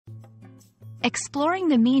exploring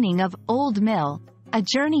the meaning of Old Mill, a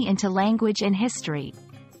journey into language and history.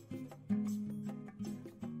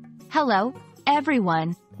 Hello,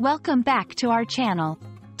 everyone. Welcome back to our channel.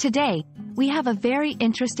 Today, we have a very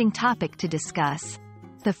interesting topic to discuss: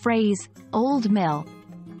 the phrase, Old Mill.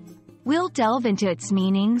 We'll delve into its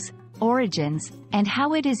meanings, origins, and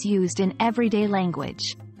how it is used in everyday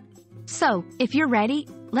language. So, if you're ready,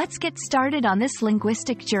 let's get started on this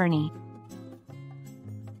linguistic journey.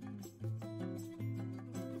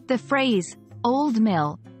 The phrase, Old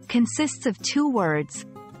Mill, consists of two words,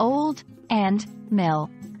 old and mill.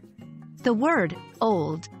 The word,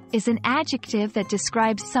 old, is an adjective that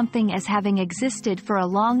describes something as having existed for a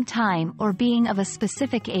long time or being of a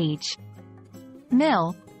specific age.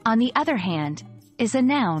 Mill, on the other hand, is a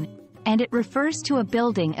noun, and it refers to a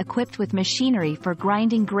building equipped with machinery for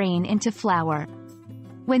grinding grain into flour.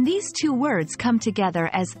 When these two words come together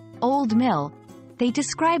as Old Mill, they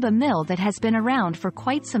describe a mill that has been around for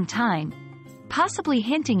quite some time, possibly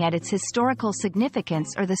hinting at its historical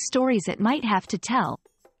significance or the stories it might have to tell.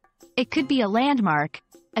 It could be a landmark,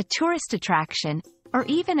 a tourist attraction, or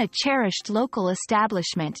even a cherished local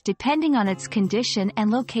establishment depending on its condition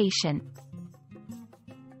and location.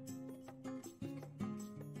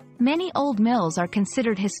 Many old mills are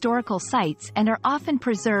considered historical sites and are often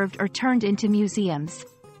preserved or turned into museums.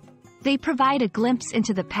 They provide a glimpse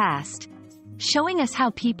into the past, showing us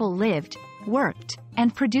how people lived, worked,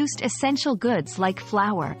 and produced essential goods like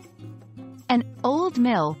flour. An old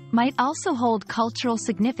mill might also hold cultural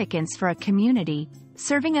significance for a community,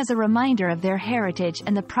 serving as a reminder of their heritage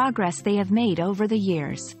and the progress they have made over the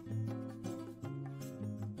years.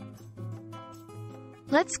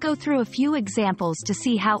 Let's go through a few examples to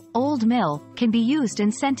see how Old Mill can be used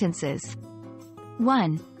in sentences.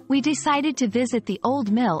 1. We decided to visit the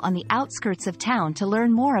old mill on the outskirts of town to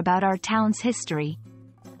learn more about our town's history.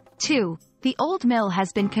 2. The old mill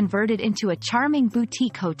has been converted into a charming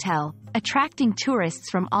boutique hotel, attracting tourists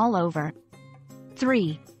from all over.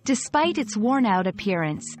 3. Despite its worn-out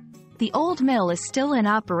appearance, the old mill is still in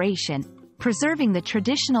operation, preserving the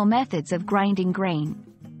traditional methods of grinding grain.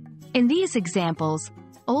 In these examples,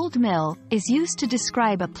 Old Mill is used to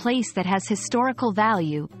describe a place that has historical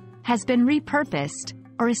value, has been repurposed,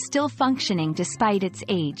 or is still functioning despite its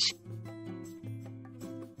age.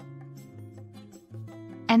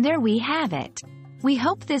 And there we have it. We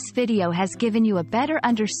hope this video has given you a better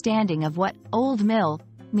understanding of what Old Mill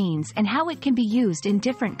means and how it can be used in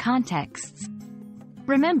different contexts.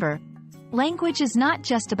 Remember, language is not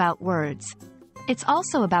just about words. It's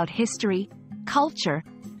also about history, culture,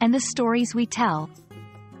 and the stories we tell.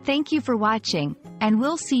 Thank you for watching, and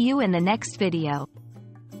we'll see you in the next video.